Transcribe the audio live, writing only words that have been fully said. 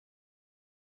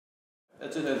I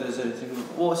don't know if there's anything.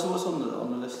 What's on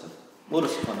the list? What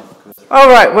is kind of? Oh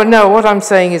right. Well, no. What I'm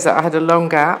saying is that I had a long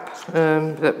gap.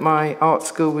 That my art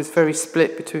school was very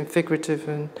split between figurative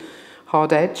and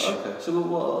hard edge. Okay. So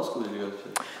what art school did you go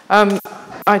to?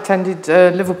 I attended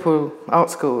Liverpool Art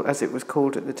School, as it was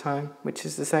called at the time, which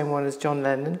is the same one as John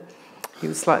Lennon. He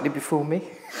was slightly before me.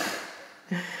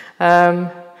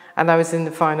 And I was in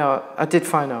the fine art. I did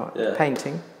fine art,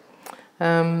 painting.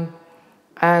 And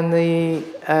the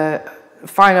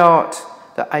fine art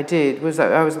that I did was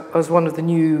that I was one of the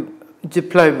new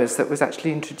diplomas that was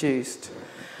actually introduced.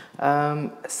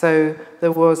 So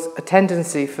there was a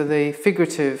tendency for the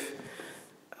figurative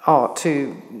art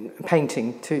to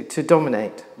painting to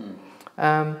dominate.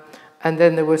 And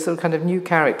then there were sort of kind of new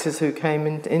characters who came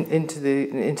into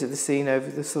the scene over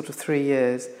the sort of 3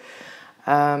 years.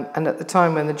 And at the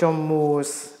time when the John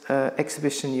Moore's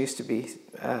exhibition used to be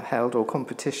held, or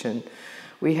competition,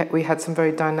 we had some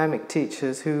very dynamic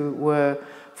teachers who were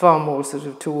far more sort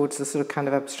of towards the sort of kind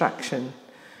of abstraction,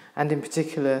 and in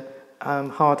particular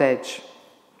hard edge.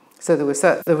 So there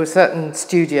were certain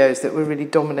studios that were really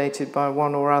dominated by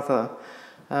one or other.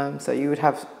 So you would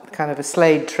have kind of a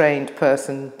Slade-trained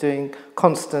person doing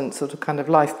constant sort of kind of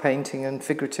life painting and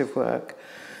figurative work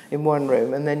in one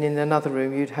room, and then in another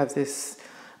room you'd have this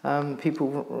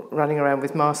people running around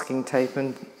with masking tape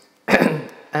and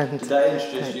Did that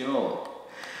introduce you more?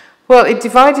 Well, it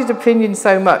divided opinion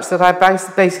so much that I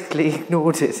basically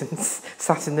ignored it and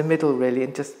sat in the middle, really,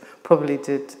 and just probably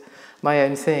did my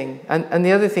own thing. And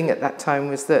the other thing at that time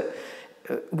was that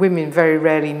women very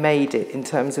rarely made it in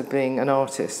terms of being an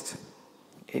artist.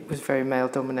 It was very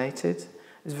male-dominated.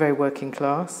 It was very working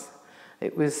class.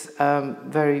 It was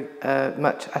very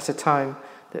much at a time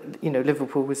that,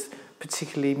 Liverpool was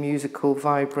particularly musical,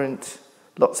 vibrant,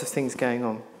 lots of things going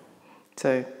on.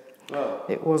 So wow.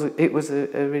 It was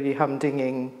a really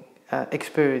humdinging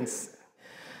experience.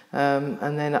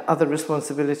 And then other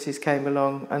responsibilities came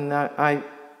along, and I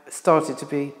started to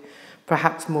be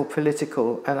perhaps more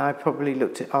political, and I probably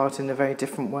looked at art in a very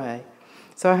different way.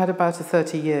 So I had about a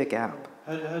 30-year gap.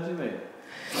 How do you mean?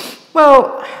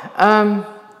 Well,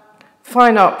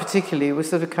 fine art particularly was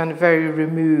sort of kind of very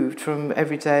removed from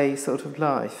everyday sort of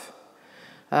life.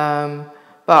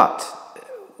 But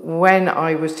when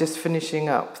I was just finishing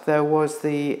up, there was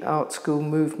the art school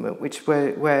movement,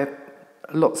 where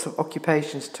lots of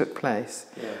occupations took place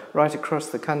right across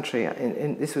the country.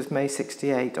 This was May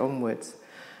 '68 onwards.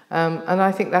 And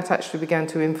I think that actually began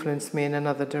to influence me in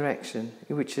another direction,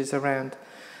 which is around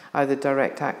either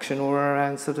direct action or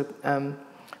around sort of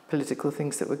political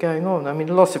things that were going on. I mean,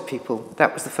 a lot of people,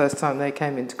 that was the first time they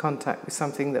came into contact with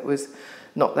something that was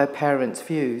not their parents'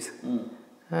 views.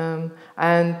 And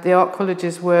the art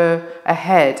colleges were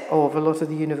ahead of a lot of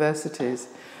the universities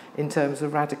in terms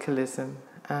of radicalism.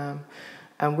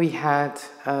 And we had,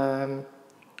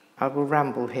 I will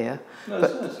ramble here,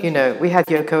 we had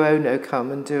Yoko Ono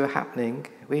come and do a happening.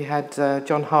 We had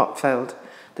John Hartfeld,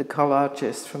 the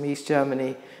collagist from East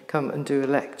Germany, come and do a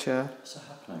lecture. What's a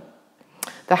happening?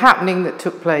 The happening that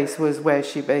took place was where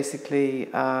she basically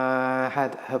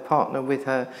had her partner with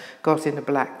her, got in a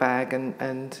black bag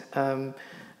and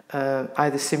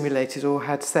either simulated or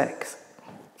had sex.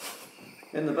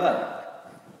 In the bag?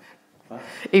 Wow.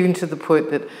 Even to the point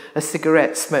that a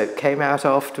cigarette smoke came out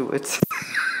afterwards.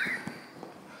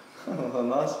 Oh,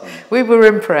 nice one. We were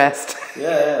impressed.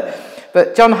 Yeah.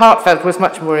 But John Hartfeld was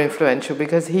much more influential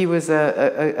because he was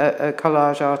a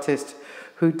collage artist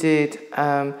who did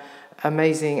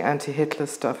amazing anti-Hitler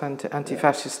stuff,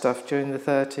 anti-fascist stuff during the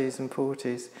 30s and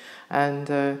 40s, and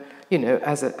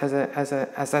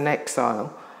as an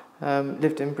exile,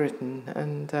 lived in Britain,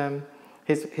 and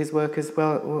his work is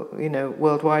well,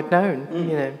 worldwide known,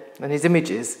 and his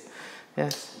images,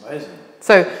 yes. Amazing.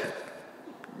 So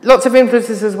lots of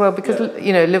influences as well, because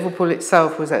Liverpool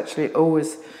itself was actually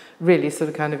always really sort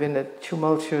of kind of in a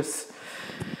tumultuous,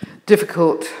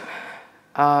 difficult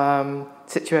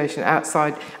situation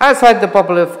outside the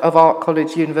bubble of art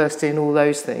college, university and all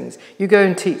those things. You go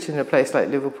and teach in a place like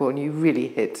Liverpool and you really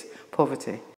hit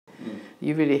poverty.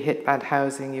 You really hit bad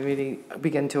housing. You really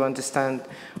begin to understand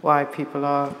why people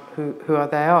are who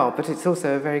they are. But it's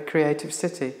also a very creative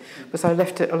city. But I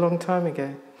left it a long time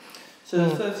ago. So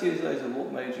 30 years later,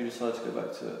 what made you decide to go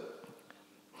back to it?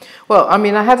 Well, I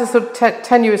mean, I had a sort of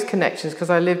tenuous connections because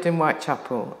I lived in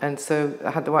Whitechapel, and so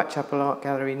I had the Whitechapel Art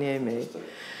Gallery near me.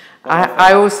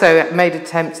 I also made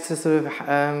attempts to sort of,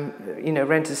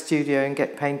 rent a studio and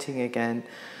get painting again.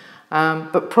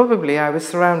 But probably I was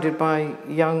surrounded by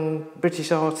young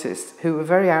British artists who were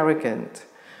very arrogant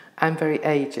and very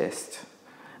ageist,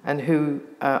 and who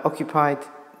occupied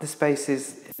the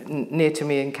spaces near to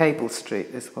me in Cable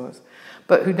Street, this was,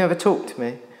 but who never talked to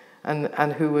me,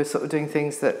 and who were sort of doing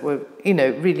things that were, you know,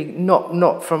 really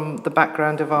not from the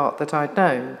background of art that I'd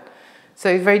known. So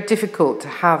it's very difficult to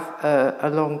have a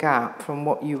long gap from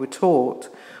what you were taught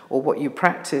or what you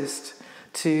practiced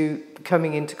to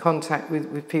coming into contact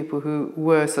with people who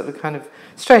were sort of kind of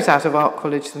straight out of art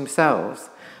college themselves,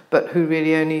 but who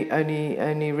really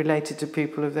only related to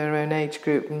people of their own age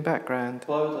group and background.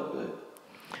 Why would that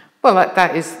be? Well,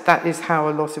 that is how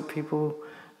a lot of people,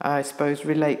 I suppose,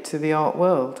 relate to the art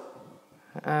world.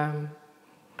 I'm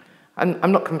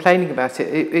not complaining about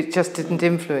it. It just didn't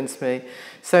influence me.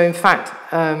 So, in fact,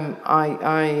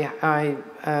 I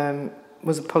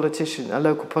was a politician, a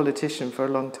local politician for a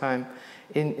long time.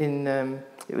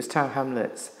 It was Tower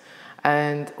Hamlets,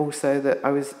 and also that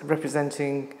I was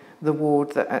representing the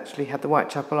ward that actually had the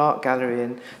Whitechapel Art Gallery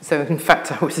in. So, in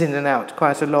fact, I was in and out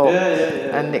quite a lot.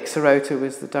 And Nick Sirota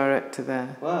was the director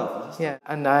there. Wow. Yeah,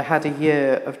 and I had a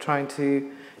year of trying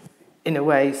to, in a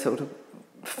way, sort of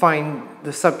find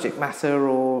the subject matter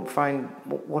or find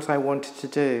what I wanted to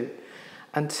do,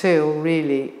 until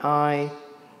really I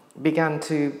began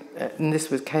to, and this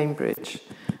was Cambridge,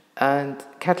 and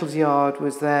Kettle's Yard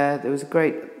was there. There was a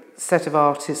great set of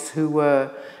artists who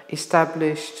were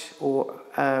established or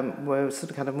were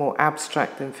sort of kind of more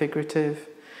abstract than figurative.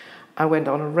 I went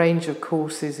on a range of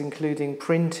courses, including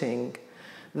printing,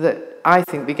 that I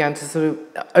think began to sort of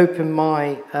open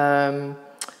my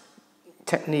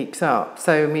techniques up.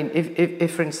 So, I mean,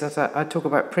 if for instance, I talk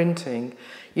about printing,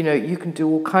 you know, you can do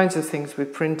all kinds of things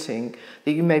with printing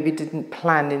that you maybe didn't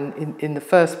plan in the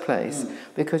first place,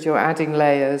 because you're adding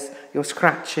layers, you're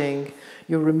scratching,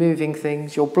 you're removing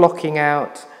things, you're blocking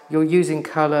out, you're using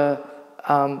colour,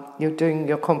 you're doing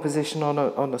your composition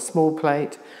on a small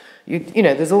plate. You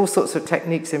know, there's all sorts of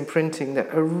techniques in printing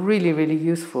that are really, really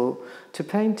useful to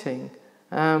painting.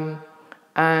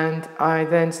 And I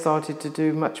then started to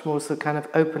do much more sort of kind of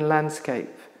open landscape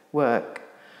work.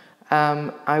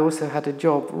 I also had a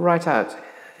job right out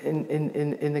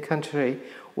in the country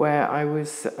where I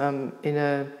was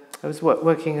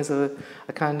working as a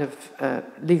kind of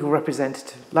legal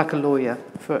representative, like a lawyer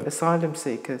for asylum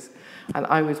seekers, and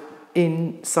I was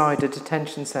inside a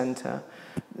detention centre,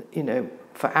 you know,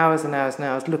 for hours and hours and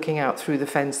hours, looking out through the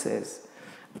fences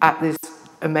at this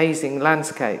amazing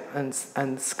landscape and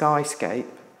skyscape,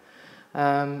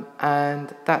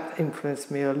 and that influenced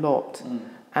me a lot.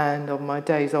 And on my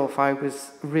days off, I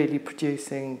was really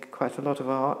producing quite a lot of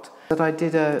art. But I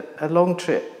did a long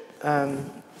trip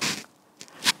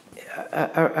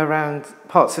around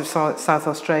parts of South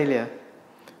Australia,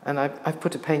 and I've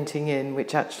put a painting in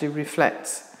which actually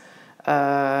reflects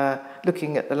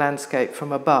looking at the landscape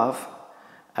from above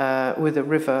with a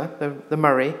river, the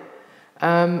Murray,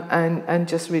 and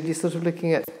just really sort of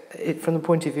looking at it from the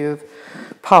point of view of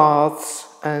paths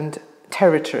and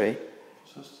territory.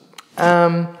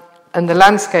 And the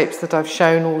landscapes that I've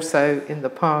shown also in the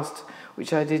past,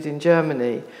 which I did in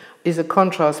Germany, is a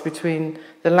contrast between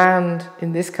the land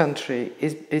in this country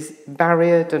is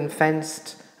barriered and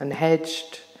fenced and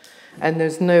hedged, and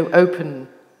there's no open,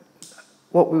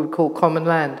 what we would call common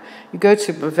land. You go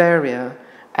to Bavaria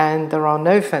and there are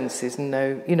no fences and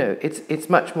no, you know, it's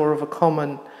much more of a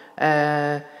common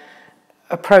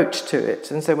approach to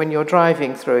it. And so when you're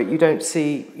driving through it, you don't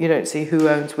see who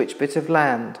owns which bit of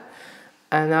land.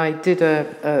 And I did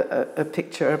a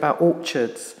picture about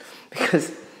orchards,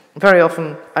 because very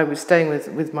often I was staying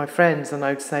with my friends and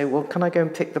I would say, well, can I go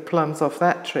and pick the plums off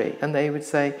that tree? And they would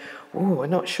say, oh, I'm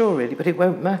not sure really, but it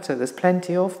won't matter, there's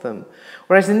plenty of them.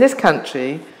 Whereas in this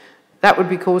country, that would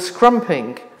be called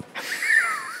scrumping.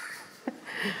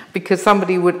 Because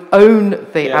somebody would own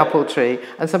the apple tree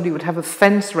and somebody would have a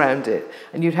fence round it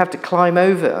and you'd have to climb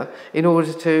over in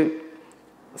order to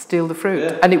steal the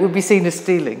fruit. And it would be seen as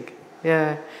stealing.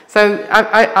 Yeah. So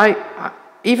I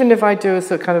even if I do a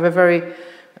sort of kind of a very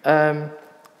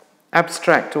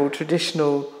abstract or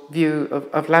traditional view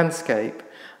of landscape,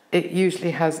 it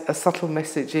usually has a subtle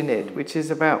message in it, which is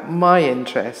about my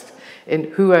interest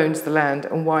in who owns the land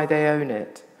and why they own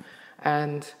it,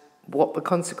 and what the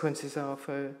consequences are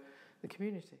for the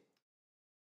community.